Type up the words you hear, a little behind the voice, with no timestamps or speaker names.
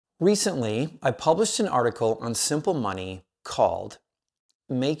Recently, I published an article on simple money called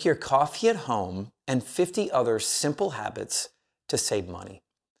Make Your Coffee at Home and 50 Other Simple Habits to Save Money.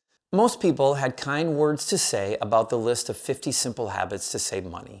 Most people had kind words to say about the list of 50 simple habits to save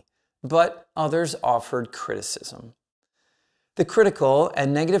money, but others offered criticism. The critical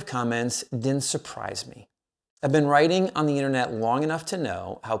and negative comments didn't surprise me. I've been writing on the internet long enough to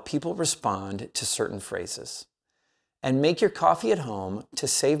know how people respond to certain phrases. And make your coffee at home to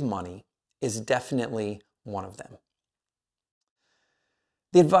save money is definitely one of them.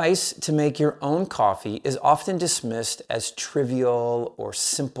 The advice to make your own coffee is often dismissed as trivial or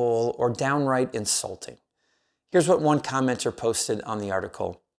simple or downright insulting. Here's what one commenter posted on the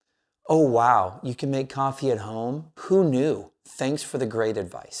article. "Oh wow, you can make coffee at home? Who knew? Thanks for the great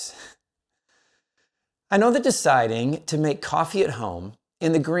advice." I know that deciding to make coffee at home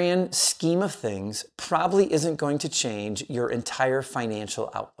in the grand scheme of things probably isn't going to change your entire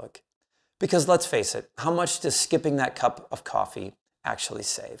financial outlook. Because let's face it, how much does skipping that cup of coffee actually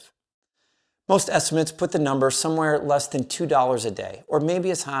save? Most estimates put the number somewhere less than $2 a day, or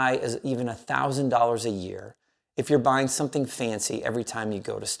maybe as high as even $1,000 a year if you're buying something fancy every time you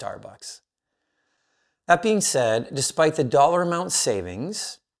go to Starbucks. That being said, despite the dollar amount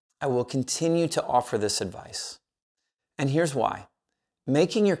savings, I will continue to offer this advice. And here's why.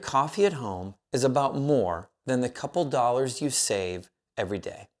 Making your coffee at home is about more than the couple dollars you save every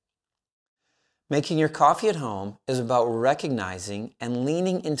day. Making your coffee at home is about recognizing and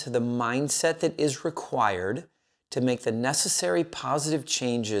leaning into the mindset that is required to make the necessary positive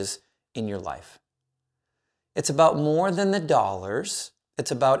changes in your life. It's about more than the dollars.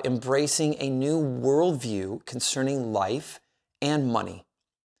 It's about embracing a new worldview concerning life and money.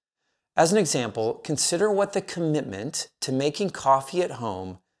 As an example, consider what the commitment to making coffee at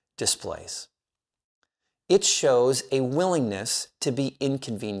home displays. It shows a willingness to be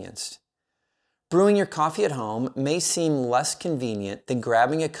inconvenienced. Brewing your coffee at home may seem less convenient than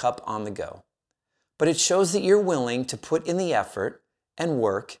grabbing a cup on the go, but it shows that you're willing to put in the effort and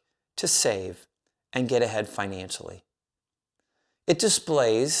work to save and get ahead financially. It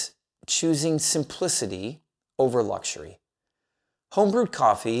displays choosing simplicity over luxury. Homebrewed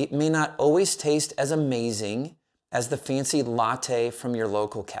coffee may not always taste as amazing as the fancy latte from your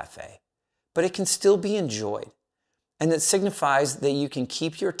local cafe, but it can still be enjoyed. And it signifies that you can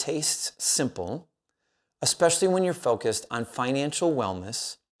keep your tastes simple, especially when you're focused on financial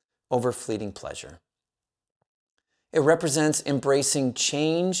wellness over fleeting pleasure. It represents embracing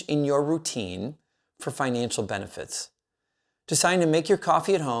change in your routine for financial benefits. Deciding to make your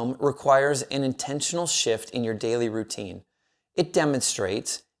coffee at home requires an intentional shift in your daily routine. It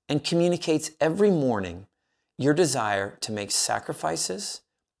demonstrates and communicates every morning your desire to make sacrifices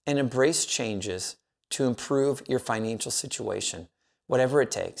and embrace changes to improve your financial situation, whatever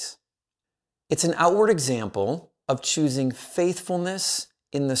it takes. It's an outward example of choosing faithfulness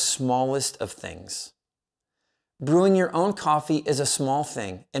in the smallest of things. Brewing your own coffee is a small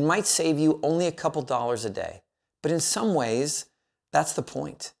thing and might save you only a couple dollars a day, but in some ways, that's the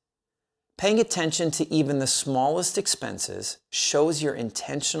point. Paying attention to even the smallest expenses shows you're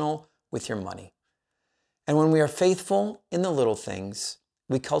intentional with your money. And when we are faithful in the little things,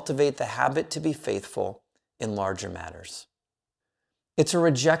 we cultivate the habit to be faithful in larger matters. It's a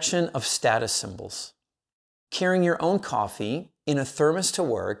rejection of status symbols. Carrying your own coffee in a thermos to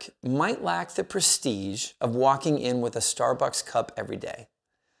work might lack the prestige of walking in with a Starbucks cup every day.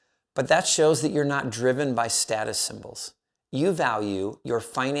 But that shows that you're not driven by status symbols. You value your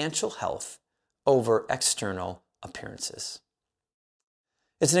financial health over external appearances.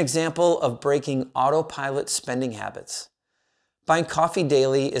 It's an example of breaking autopilot spending habits. Buying coffee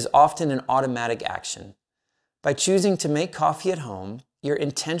daily is often an automatic action. By choosing to make coffee at home, you're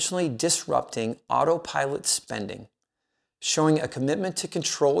intentionally disrupting autopilot spending, showing a commitment to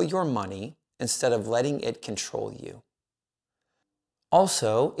control your money instead of letting it control you.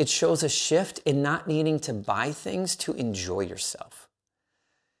 Also, it shows a shift in not needing to buy things to enjoy yourself.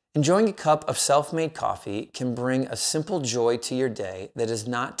 Enjoying a cup of self-made coffee can bring a simple joy to your day that is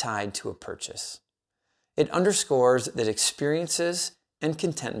not tied to a purchase. It underscores that experiences and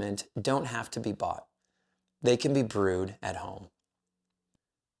contentment don't have to be bought. They can be brewed at home.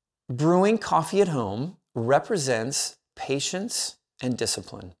 Brewing coffee at home represents patience and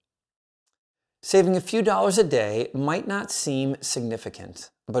discipline. Saving a few dollars a day might not seem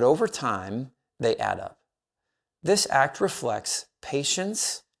significant, but over time, they add up. This act reflects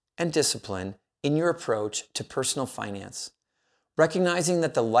patience and discipline in your approach to personal finance, recognizing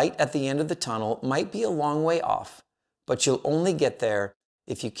that the light at the end of the tunnel might be a long way off, but you'll only get there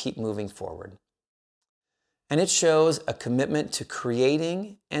if you keep moving forward. and it shows a commitment to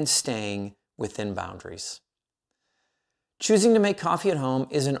creating and staying within boundaries. Choosing to make coffee at home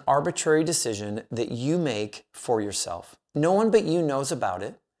is an arbitrary decision that you make for yourself. No one but you knows about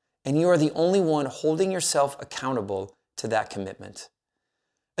it, and you are the only one holding yourself accountable to that commitment.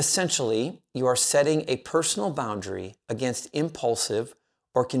 Essentially, you are setting a personal boundary against impulsive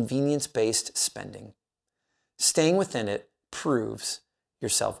or convenience-based spending. Staying within it proves your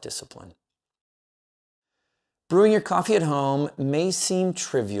self-discipline. Brewing your coffee at home may seem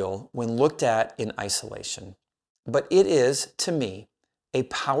trivial when looked at in isolation, but it is, to me, a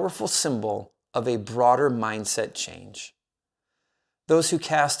powerful symbol of a broader mindset change. Those who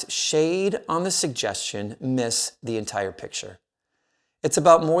cast shade on the suggestion miss the entire picture. It's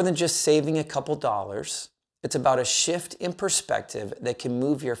about more than just saving a couple dollars. It's about a shift in perspective that can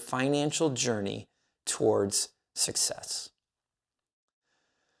move your financial journey towards success.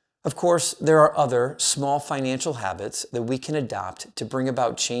 Of course, there are other small financial habits that we can adopt to bring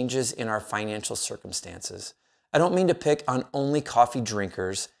about changes in our financial circumstances. I don't mean to pick on only coffee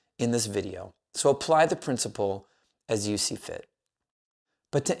drinkers in this video, so apply the principle as you see fit.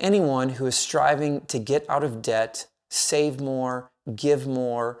 But to anyone who is striving to get out of debt, save more, give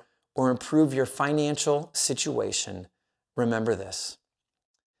more, or improve your financial situation, remember this.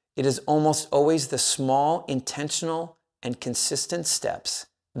 It is almost always the small, intentional, and consistent steps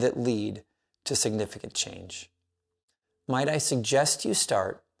that lead to significant change. Might I suggest you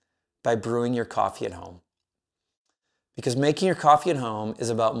start by brewing your coffee at home? Because making your coffee at home is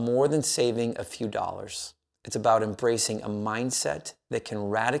about more than saving a few dollars. It's about embracing a mindset that can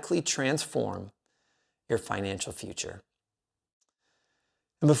radically transform your financial future.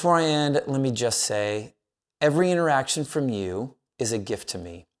 And before I end, let me just say, every interaction from you is a gift to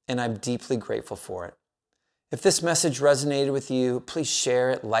me, and I'm deeply grateful for it. If this message resonated with you, please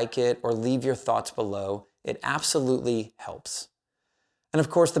share it, like it, or leave your thoughts below. It absolutely helps. And of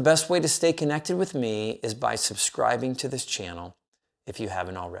course, the best way to stay connected with me is by subscribing to this channel if you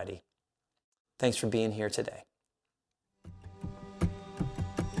haven't already. Thanks for being here today.